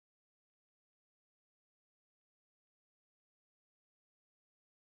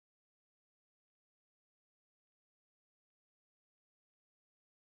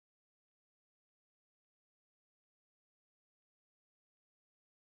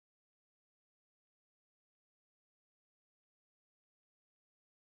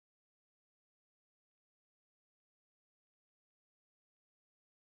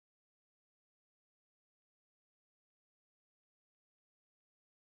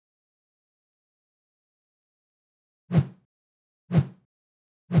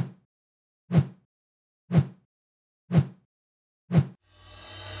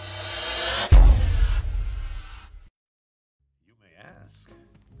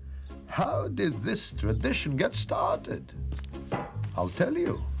How did this tradition get started? I'll tell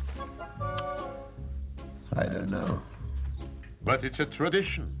you. I don't know. But it's a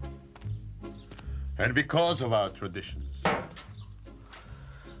tradition. And because of our traditions,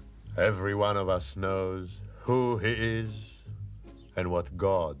 every one of us knows who he is and what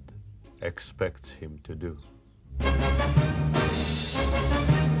God expects him to do.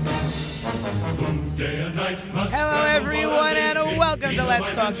 Hello, everyone, and welcome to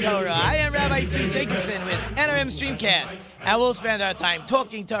Let's Talk Torah. I am Rabbi Tzvi Jacobson with NRM Streamcast, and we'll spend our time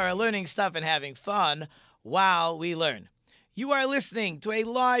talking Torah, learning stuff, and having fun while we learn. You are listening to a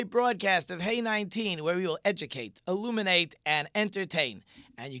live broadcast of Hey 19, where we will educate, illuminate, and entertain.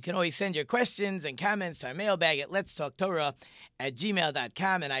 And you can always send your questions and comments to our mailbag at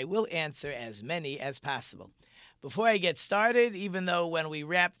letstalktorah@gmail.com, and I will answer as many as possible. Before I get started, even though when we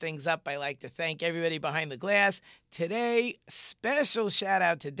wrap things up, I like to thank everybody behind the glass, today, special shout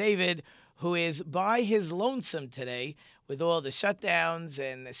out to David, who is by his lonesome today with all the shutdowns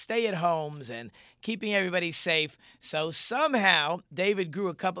and stay-at-homes and keeping everybody safe. So somehow, David grew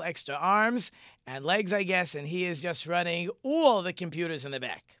a couple extra arms and legs, I guess, and he is just running all the computers in the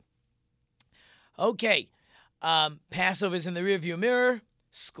back. Okay, Passover's in the rearview mirror.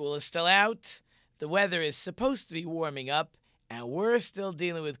 School is still out. The weather is supposed to be warming up, and we're still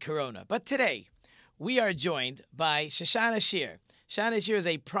dealing with corona. But today, we are joined by Shoshana Shir. Shoshana Shir is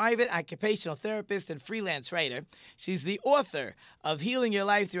a private occupational therapist and freelance writer. She's the author of Healing Your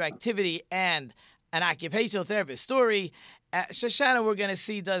Life Through Activity and An Occupational Therapist Story. Shoshana, we're going to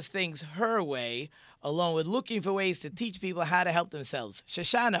see, does things her way, along with looking for ways to teach people how to help themselves.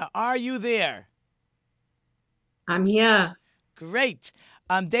 Shoshana, are you there? I'm here. Great.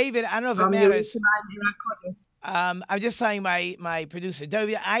 David, I don't know if it matters. I'm just telling my producer,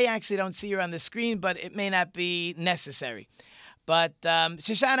 David, I actually don't see her on the screen, but it may not be necessary. But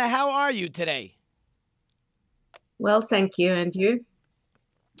Shoshana, how are you today? Well, thank you. And you?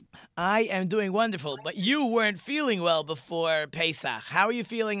 I am doing wonderful, but you weren't feeling well before Pesach. How are you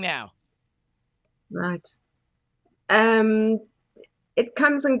feeling now? Right. It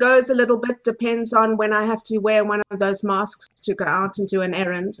comes and goes a little bit, depends on when I have to wear one of those masks to go out and do an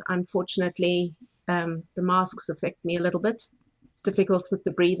errand. Unfortunately, the masks affect me a little bit. It's difficult with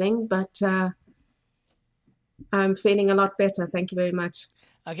the breathing, but I'm feeling a lot better. Thank you very much.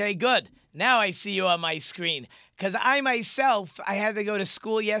 Okay, good. Now I see you on my screen. Because I myself, I had to go to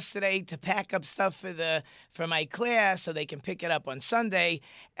school yesterday to pack up stuff for my class so they can pick it up on Sunday,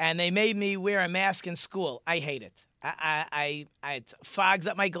 and they made me wear a mask in school. I hate it. It fogs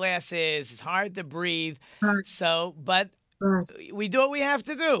up my glasses. It's hard to breathe. Right. So we do what we have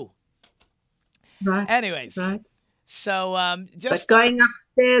to do. Right. Anyways. Right. So But going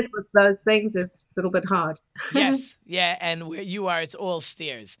upstairs with those things is a little bit hard. Yes. Yeah. And where you are, it's all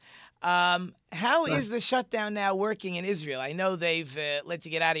stairs. How is the shutdown now working in Israel? I know they've let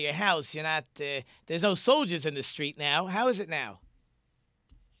you get out of your house. You're not. There's no soldiers in the street now. How is it now?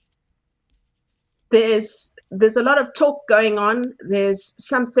 There's a lot of talk going on. There's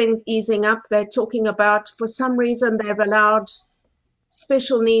some things easing up. They're talking about, for some reason, they've allowed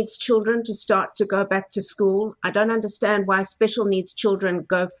special needs children to start to go back to school. I don't understand why special needs children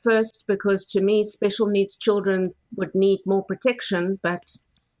go first, because to me, special needs children would need more protection. But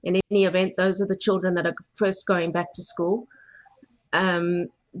in any event, those are the children that are first going back to school.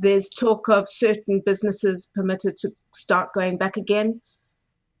 There's talk of certain businesses permitted to start going back again.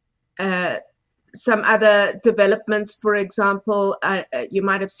 Some other developments, for example, you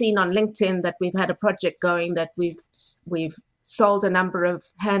might have seen on LinkedIn that we've had a project going that we've sold a number of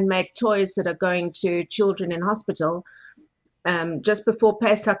handmade toys that are going to children in hospital. Just before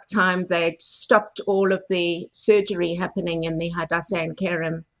Pesach time, they'd stopped all of the surgery happening in the Hadassah and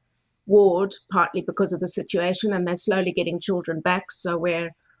Kerem ward, partly because of the situation, and they're slowly getting children back. So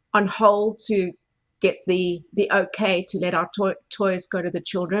we're on hold to get the okay to let our toys go to the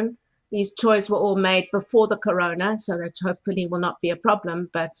children. These toys were all made before the corona, so that hopefully will not be a problem.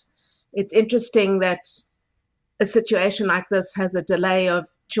 But it's interesting that a situation like this has a delay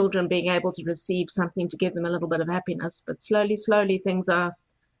of children being able to receive something to give them a little bit of happiness. But slowly,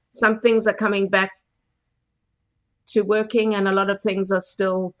 some things are coming back to working, and a lot of things are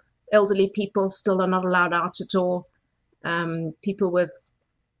still, elderly people still are not allowed out at all. People with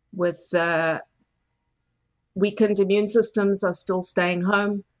weakened immune systems are still staying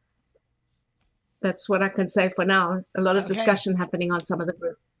home. That's what I can say for now. A lot of discussion happening on some of the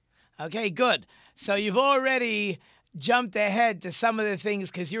groups. Okay, good. So you've already jumped ahead to some of the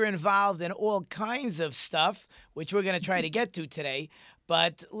things because you're involved in all kinds of stuff, which we're going to try to get to today.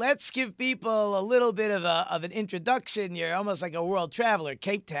 But let's give people a little bit of an introduction. You're almost like a world traveler.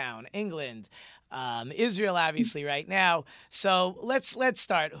 Cape Town, England, Israel, obviously, right now. So let's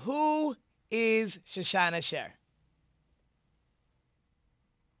start. Who is Shoshana Sher?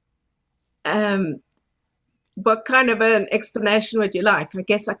 What kind of an explanation would you like? I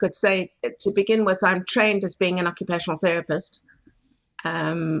guess I could say, to begin with, I'm trained as being an occupational therapist.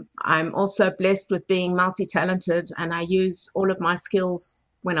 I'm also blessed with being multi-talented, and I use all of my skills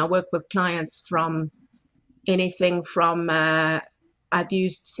when I work with clients, from anything from I've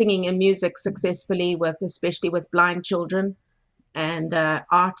used singing and music successfully especially with blind children, and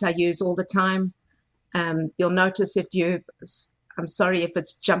art I use all the time. You'll notice I'm sorry if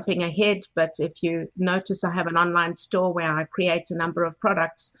it's jumping ahead, but if you notice, I have an online store where I create a number of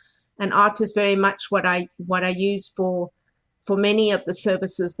products, and art is very much what I use for many of the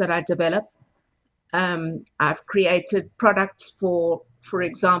services that I develop. I've created products for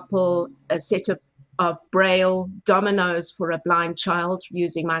example, a set of Braille dominoes for a blind child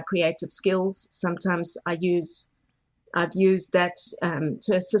using my creative skills. Sometimes I've used that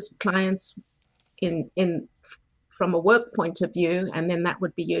to assist clients from a work point of view, and then that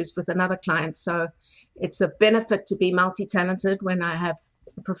would be used with another client. So it's a benefit to be multi-talented when I have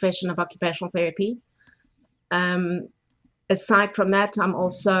a profession of occupational therapy. Aside from that, I'm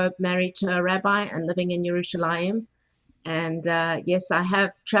also married to a rabbi and living in Yerushalayim. And yes, I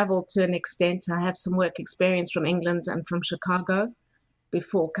have traveled to an extent. I have some work experience from England and from Chicago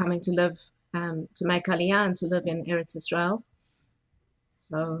before coming to live, to make Aliyah and to live in Eretz Israel.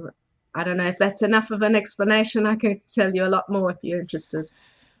 So I don't know if that's enough of an explanation. I can tell you a lot more if you're interested.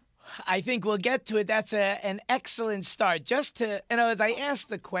 I think we'll get to it. That's an excellent start. Just to, as I asked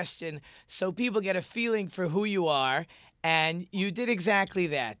the question, so people get a feeling for who you are, and you did exactly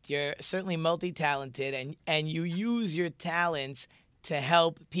that. You're certainly multi-talented, and you use your talents to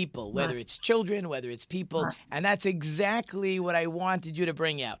help people, whether it's children, whether it's people, and that's exactly what I wanted you to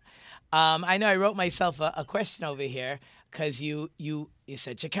bring out. I know I wrote myself a question over here, because you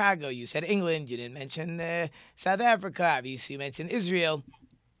said Chicago, you said England, you didn't mention South Africa, obviously you mentioned Israel.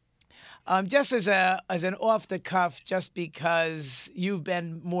 Just as an off the cuff, just because you've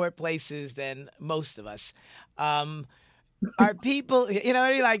been more places than most of us, are people,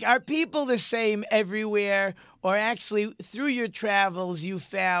 are people the same everywhere, or actually through your travels you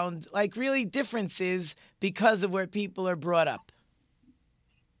found like really differences because of where people are brought up?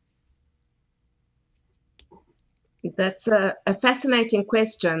 That's a fascinating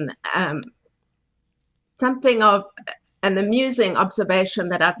question. Something of an amusing observation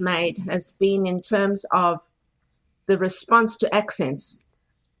that I've made has been in terms of the response to accents.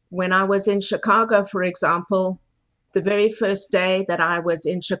 When I was in Chicago, for example, the very first day that I was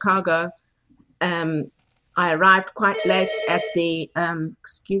in Chicago, I arrived quite late at the,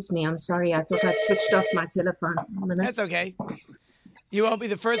 excuse me, I'm sorry, I thought I'd switched off my telephone. That's okay. You won't be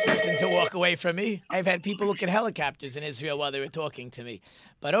the first person to walk away from me. I've had people look at helicopters in Israel while they were talking to me.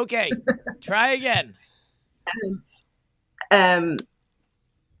 But okay, try again.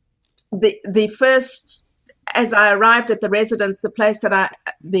 The first, as I arrived at the residence,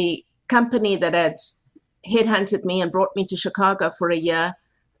 the company that had headhunted me and brought me to Chicago for a year,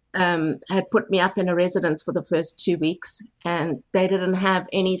 had put me up in a residence for the first 2 weeks, and they didn't have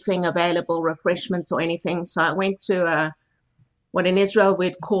anything available, refreshments or anything. So I went to what in Israel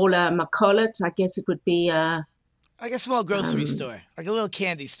we'd call a makolet. I guess it would be like a small grocery store, like a little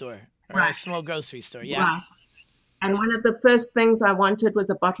candy store, or a small grocery store. Yeah. Right. And one of the first things I wanted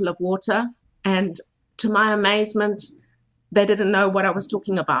was a bottle of water. And to my amazement, they didn't know what I was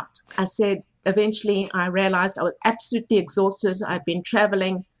talking about. Eventually I realized I was absolutely exhausted. I'd been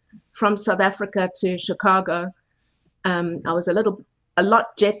traveling from South Africa to Chicago. I was a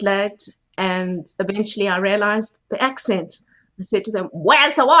lot jet lagged. And eventually I realized the accent. I said to them,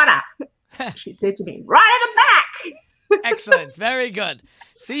 "Where's the water?" She said to me, "Right in the back." Excellent. Very good.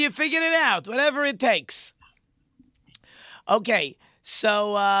 See, you figured it out, whatever it takes. Okay,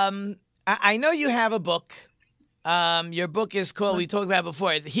 so I know you have a book. Your book is called, we talked about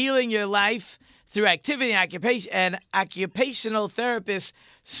before, Healing Your Life Through Activity and Occupational Therapist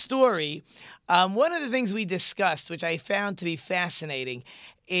Story. One of the things we discussed, which I found to be fascinating,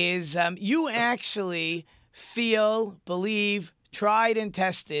 is you actually believe, tried and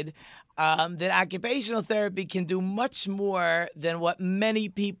tested that occupational therapy can do much more than what many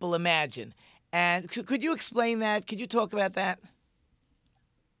people imagine. And could you explain that? Could you talk about that?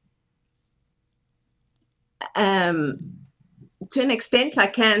 To an extent I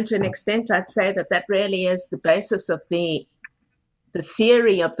can. To an extent I'd say that really is the basis of the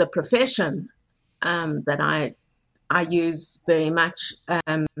theory of the profession that I use very much.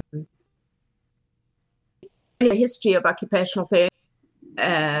 The history of occupational therapy,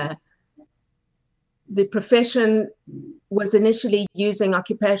 the profession was initially using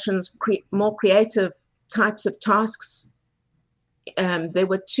occupations, more creative types of tasks. There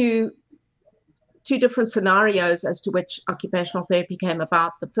were two different scenarios as to which occupational therapy came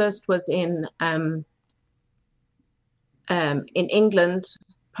about. The first was in England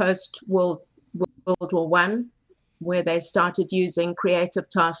post-World War I, where they started using creative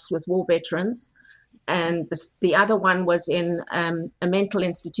tasks with war veterans. And the other one was in a mental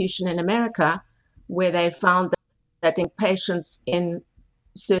institution in America, where they found that in patients in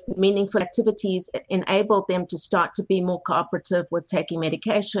certain meaningful activities enabled them to start to be more cooperative with taking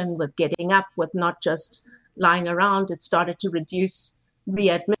medication, with getting up, with not just lying around. It started to reduce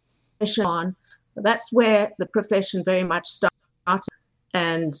readmission on. That's where the profession very much started.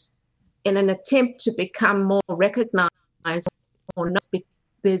 And in an attempt to become more recognized,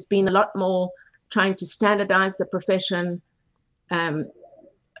 there's been a lot more trying to standardize the profession, a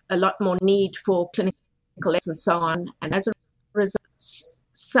lot more need for clinical and so on. And as a result,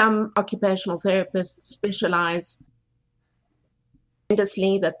 some occupational therapists specialize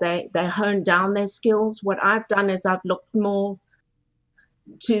tremendously, that they hone down their skills. What I've done is I've looked more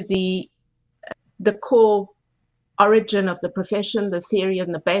to the core origin of the profession, the theory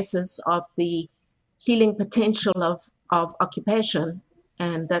and the basis of the healing potential of occupation.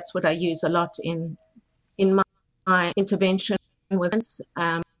 And that's what I use a lot in my intervention with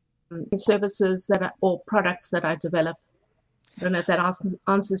services or products that I develop. I don't know if that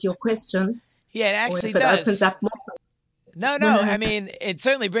answers your question. Yeah, it actually does. It opens up more. No. I mean, it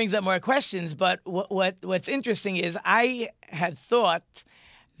certainly brings up more questions. But what's interesting is I had thought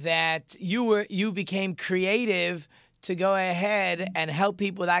that you became creative to go ahead and help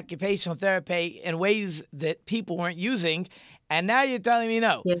people with occupational therapy in ways that people weren't using. And now you're telling me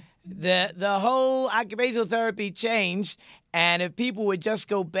no. Yes. The whole occupational therapy changed, and if people would just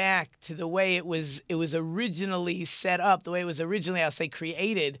go back to the way it was originally set up, the way it was originally, I'll say,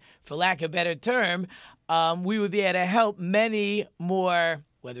 created, for lack of a better term, we would be able to help many more,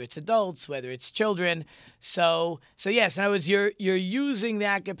 whether it's adults, whether it's children. So yes, in other words, you're using the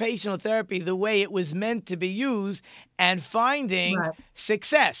occupational therapy the way it was meant to be used and finding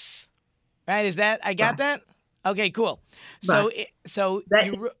success. Right? Is that, I got that? Okay, cool. Right. So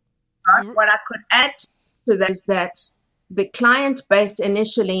what I could add to that is that the client base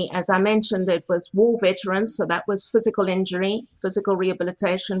initially, as I mentioned, it was war veterans. So that was physical injury, physical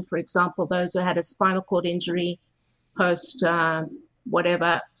rehabilitation. For example, those who had a spinal cord injury post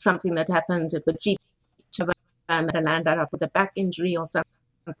whatever, something that happened, if a Jeep and that landed up with a back injury or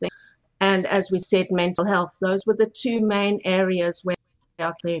something. And as we said, mental health. Those were the two main areas where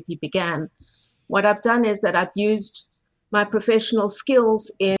our therapy began. What I've done is that I've used my professional skills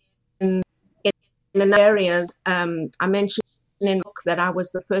in areas. I mentioned in the book that I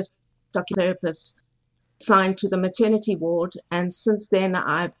was the first therapist assigned to the maternity ward, and since then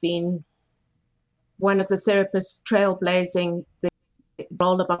I've been one of the therapists trailblazing the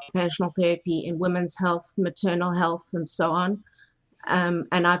role of occupational therapy in women's health, maternal health, and so on. And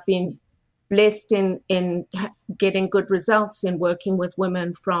I've been blessed in getting good results in working with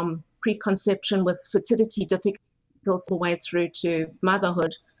women from preconception with fertility difficulties all the way through to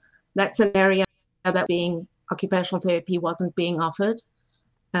motherhood. That's an area that occupational therapy wasn't being offered.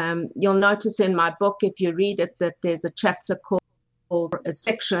 You'll notice in my book, if you read it, that there's a chapter called a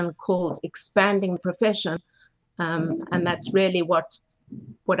section called Expanding the Profession. And that's really what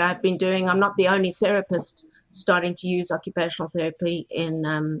I've been doing. I'm not the only therapist starting to use occupational therapy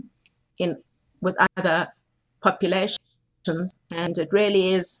with other populations. And it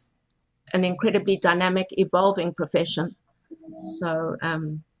really is an incredibly dynamic, evolving profession. So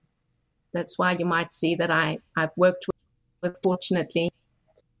that's why you might see that I've worked with, fortunately,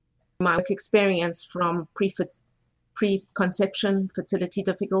 my work experience from preconception, fertility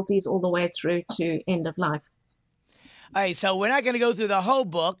difficulties, all the way through to end of life. All right, so we're not going to go through the whole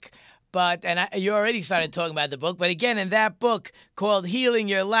book, you already started talking about the book, but again, in that book called Healing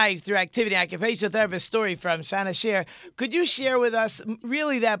Your Life Through Activity, Occupational Therapist Story from Shana Sher, could you share with us,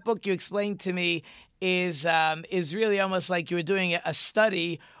 really that book you explained to me is really almost like you were doing a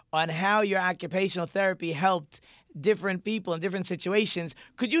study on how your occupational therapy helped different people in different situations.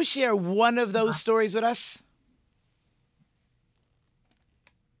 Could you share one of those stories with us?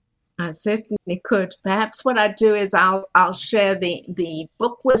 I certainly could. Perhaps what I do is I'll share the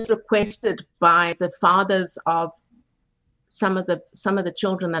book was requested by the fathers of some of the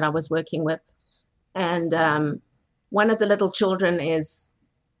children that I was working with, and one of the little children is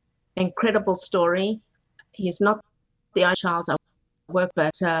an incredible story. He's not the only child I work,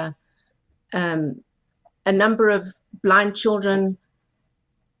 but a number of blind children,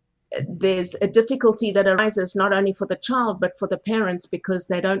 there's a difficulty that arises not only for the child but for the parents, because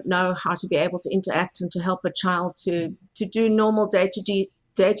they don't know how to be able to interact and to help a child to do normal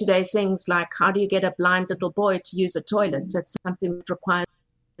day-to-day things, like how do you get a blind little boy to use a toilet. So it's something that requires,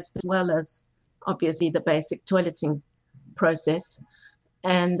 as well as obviously the basic toileting process.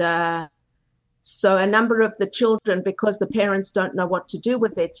 And so a number of the children, because the parents don't know what to do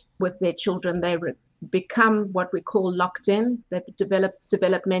with their children, they become what we call locked in. They develop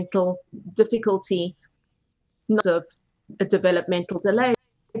developmental difficulty, not of a developmental delay,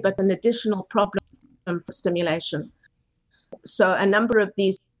 but an additional problem for stimulation. So a number of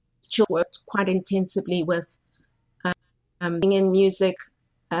these children worked quite intensively with in music.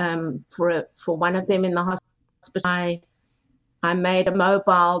 For one of them in the hospital, I made a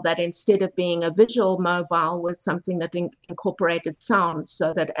mobile that, instead of being a visual mobile, was something that incorporated sound,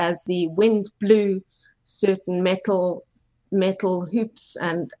 so that as the wind blew, certain metal hoops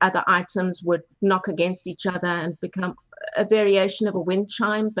and other items would knock against each other and become a variation of a wind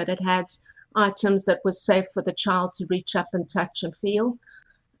chime, but it had items that was safe for the child to reach up and touch and feel.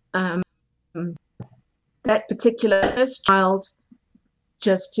 That particular first child,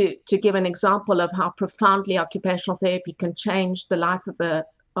 just to give an example of how profoundly occupational therapy can change the life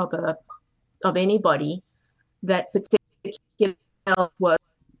of anybody, that particular child was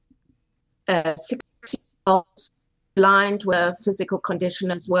 6 years old, blind with a physical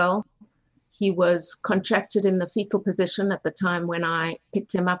condition as well. He was contracted in the fetal position at the time when I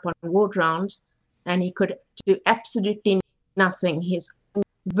picked him up on ward round, and he could do absolutely nothing. His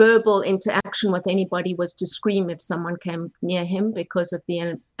verbal interaction with anybody was to scream if someone came near him, because of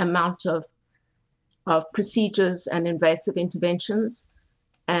the amount of procedures and invasive interventions.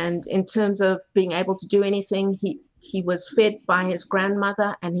 And in terms of being able to do anything, he was fed by his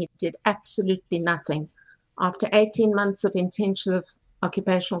grandmother, and he did absolutely nothing. After 18 months of intensive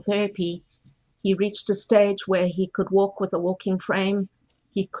occupational therapy, he reached a stage where he could walk with a walking frame.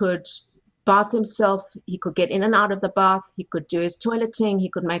 He could bath himself. He could get in and out of the bath. He could do his toileting. He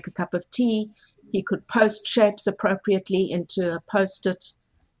could make a cup of tea. He could post shapes appropriately into a post-it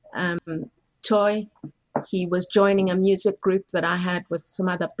toy. He was joining a music group that I had with some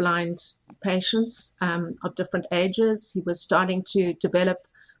other blind patients of different ages. He was starting to develop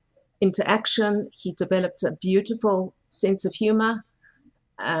interaction. He developed a beautiful sense of humor.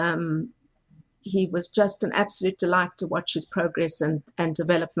 He was just an absolute delight to watch his progress and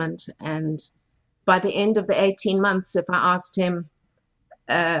development. And by the end of the 18 months, if I asked him,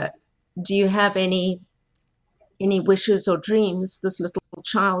 do you have any wishes or dreams, this little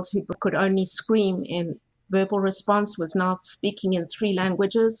child who could only scream in verbal response was now speaking in 3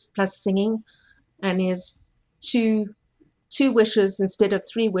 languages plus singing. And his two wishes instead of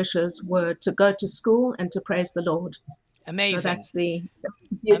 3 wishes were to go to school and to praise the Lord. Amazing. So that's the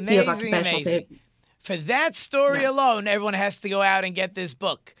beauty of occupational therapy. For that story alone, everyone has to go out and get this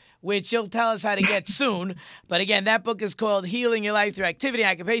book, which you'll tell us how to get soon. But again, that book is called Healing Your Life Through Activity,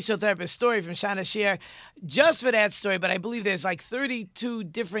 Occupational Therapist Story from Shana Shear. Just for that story, but I believe there's like 32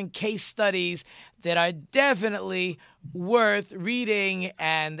 different case studies that are definitely worth reading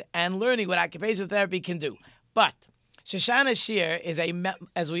and learning what occupational therapy can do. But Shoshana Shear is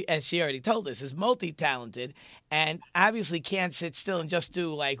as she already told us, is multi-talented and obviously can't sit still and just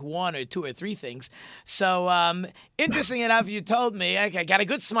do like 1 or 2 or 3 things. So interesting enough, you told me, I got a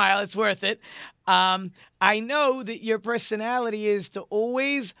good smile, it's worth it. I know that your personality is to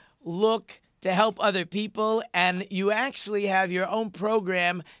always look to help other people, and you actually have your own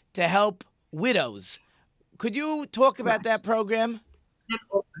program to help widows. Could you talk about that program?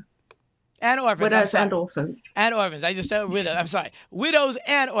 And orphans. Widows and orphans. And orphans. I just said widows. I'm sorry. Widows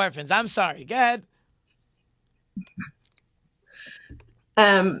and orphans. I'm sorry. Go ahead.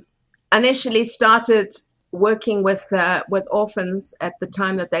 Initially started working with orphans at the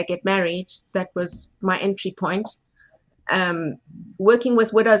time that they get married. That was my entry point. Working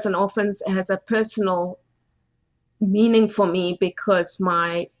with widows and orphans has a personal meaning for me because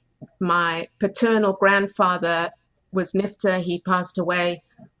my paternal grandfather was Nifta. He passed away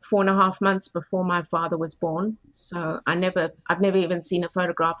 4.5 months before my father was born. So I've never even seen a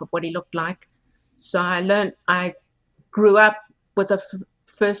photograph of what he looked like. So I grew up with a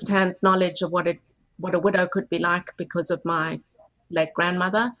first-hand knowledge of what a widow could be like because of my late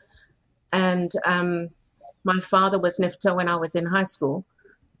grandmother. And my father was Nifta when I was in high school.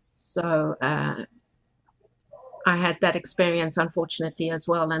 So I had that experience, unfortunately, as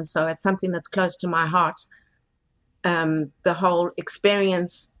well. And so it's something that's close to my heart. The whole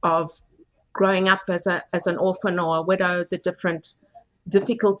experience of growing up as an orphan or a widow, the different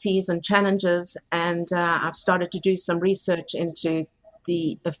difficulties and challenges, and I've started to do some research into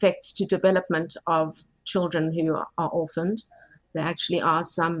the effects to development of children who are orphaned. There actually are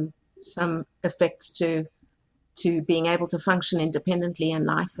some effects to being able to function independently in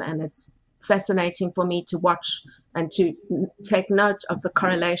life, and it's fascinating for me to watch and to take note of the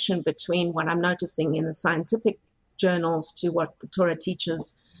correlation between what I'm noticing in the scientific journals to what the Torah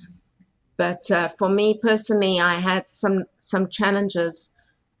teaches. But for me personally, I had some challenges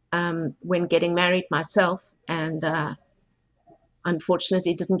when getting married myself, and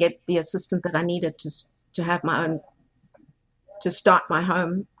unfortunately didn't get the assistance that I needed to have my own, to start my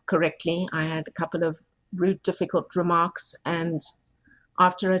home correctly. I had a couple of rude, difficult remarks, and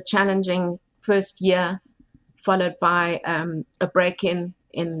after a challenging first year, followed by a break-in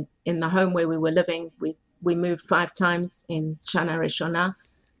in the home where we were living, we moved 5 times in Shana Rishona.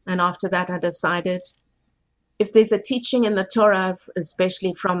 And after that, I decided if there's a teaching in the Torah,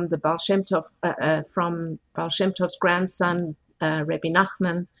 especially from the Baal Shem Tov, from Baal Shem Tov's grandson, Rabbi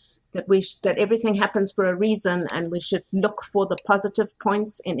Nachman, that everything happens for a reason, and we should look for the positive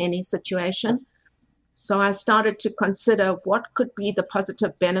points in any situation. So I started to consider what could be the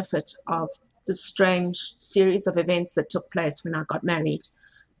positive benefit of the strange series of events that took place when I got married.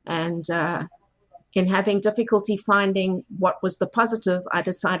 And in having difficulty finding what was the positive, I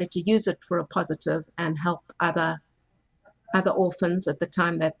decided to use it for a positive and help other orphans at the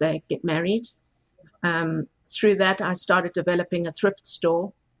time that they get married. Through that, I started developing a thrift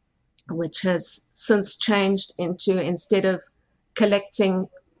store, which has since changed into, instead of collecting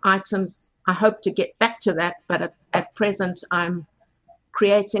items, I hope to get back to that, but at present I'm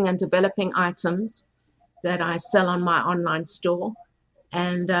creating and developing items that I sell on my online store,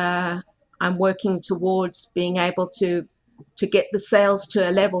 and I'm working towards being able to get the sales to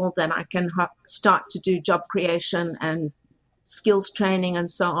a level that I can start to do job creation and skills training and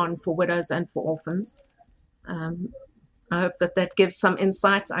so on for widows and for orphans. I hope that gives some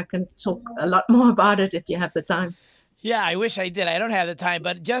insight. I can talk a lot more about it if you have the time. Yeah, I wish I did. I don't have the time,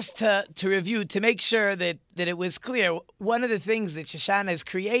 but just to review, to make sure that it was clear, one of the things that Shoshana has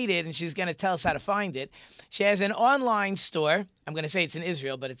created, and she's going to tell us how to find it, she has an online store. I'm going to say it's in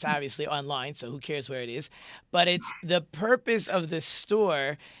Israel, but it's obviously online, so who cares where it is. But it's the purpose of the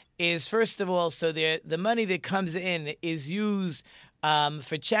store is, first of all, so the money that comes in is used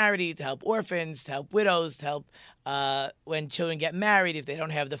for charity, to help orphans, to help widows, to help when children get married, if they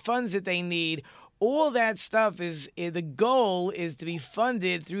don't have the funds that they need. All that stuff the goal is to be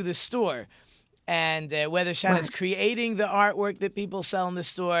funded through the store. And whether Shana's creating the artwork that people sell in the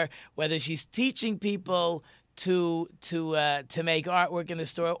store, whether she's teaching people to make artwork in the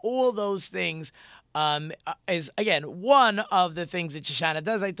store, all those things is, again, one of the things that Shoshana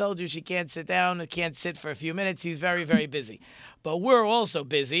does. I told you she can't sit down, can't sit for a few minutes. She's very, very busy. But we're also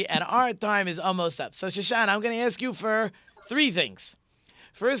busy, and our time is almost up. So, Shoshana, I'm going to ask you for 3 things.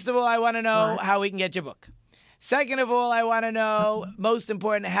 First of all, I want to know how we can get your book. Second of all, I want to know, most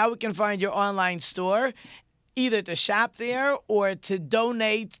important, how we can find your online store, either to shop there or to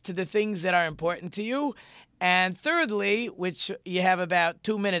donate to the things that are important to you. And thirdly, which you have about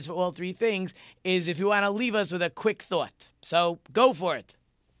 2 minutes for all 3 things, is if you want to leave us with a quick thought. So go for it.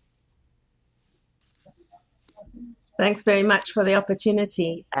 Thanks very much for the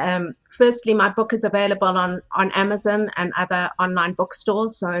opportunity. Firstly, my book is available on Amazon and other online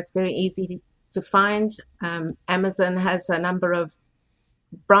bookstores, so it's very easy to find. Amazon has a number of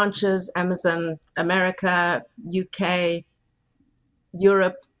branches, Amazon America, UK,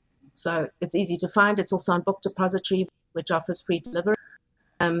 Europe, so it's easy to find. It's also on Book Depository, which offers free delivery.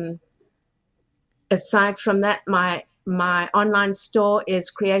 Aside from that, my online store is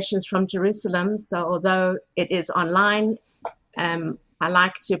Creations from Jerusalem. So although it is online, I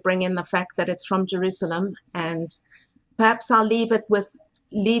like to bring in the fact that it's from Jerusalem, and perhaps I'll leave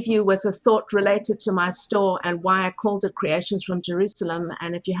you with a thought related to my store and why I called it Creations from Jerusalem.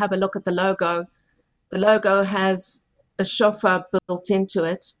 And if you have a look at the logo has a shofar built into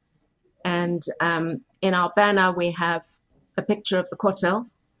it, and in our banner we have a picture of the Kotel.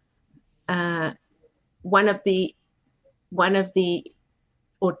 One of the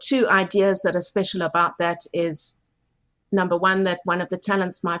or 2 ideas that are special about that is, number one, that one of the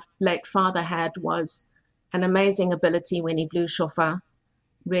talents my late father had was an amazing ability when he blew shofar,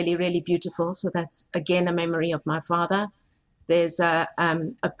 really, really beautiful. So that's, again, a memory of my father. There's a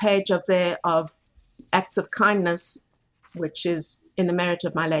page of acts of kindness, which is in the merit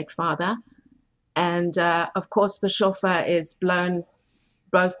of my late father. And, of course, the shofar is blown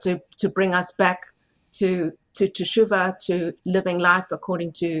both to bring us back to to teshuvah, to living life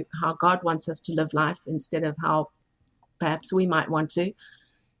according to how God wants us to live life instead of how perhaps we might want to.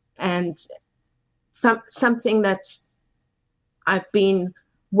 And something that I've been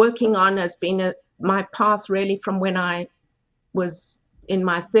working on has been my path really from when I was in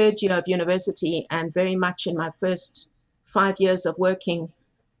my third year of university and very much in my first 5 years of working,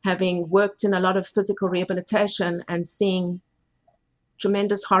 having worked in a lot of physical rehabilitation and seeing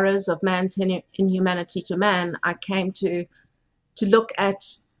tremendous horrors of man's inhumanity to man. I came to look at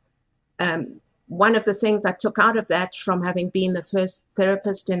one of the things I took out of that from having been the first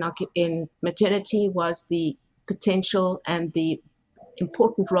therapist in maternity was the potential and the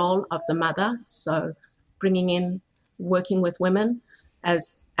important role of the mother. So bringing in, working with women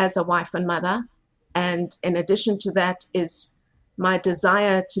as a wife and mother. And in addition to that is my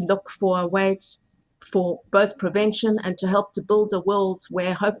desire to look for a way for both prevention and to help to build a world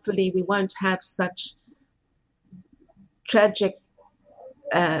where hopefully we won't have such tragic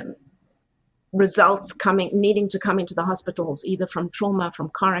results needing to come into the hospitals, either from trauma, from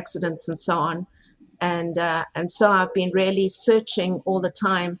car accidents, and so on. And so I've been really searching all the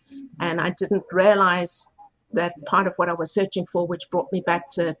time, and I didn't realize that part of what I was searching for, which brought me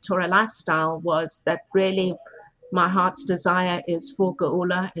back to Torah lifestyle, was that really my heart's desire is for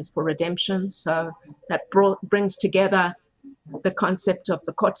Geula, is for redemption. So that brings together the concept of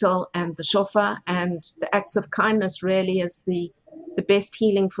the kotel and the shofar, and the acts of kindness really is the best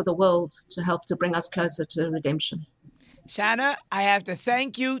healing for the world to help to bring us closer to redemption. Shana, I have to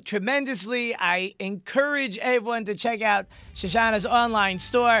thank you tremendously. I encourage everyone to check out Shoshana's online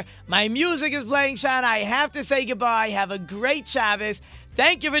store. My music is playing, Shana. I have to say goodbye. Have a great Shabbos.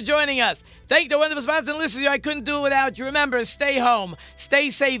 Thank you for joining us. Thank the wonderful sponsors and listeners. I couldn't do it without you. Remember, stay home, stay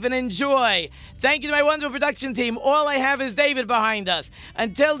safe, and enjoy. Thank you to my wonderful production team. All I have is David behind us.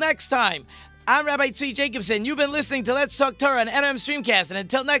 Until next time, I'm Rabbi Tzvi Jacobson. You've been listening to Let's Talk Torah on NRM Streamcast. And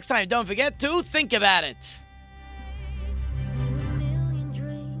until next time, don't forget to think about it.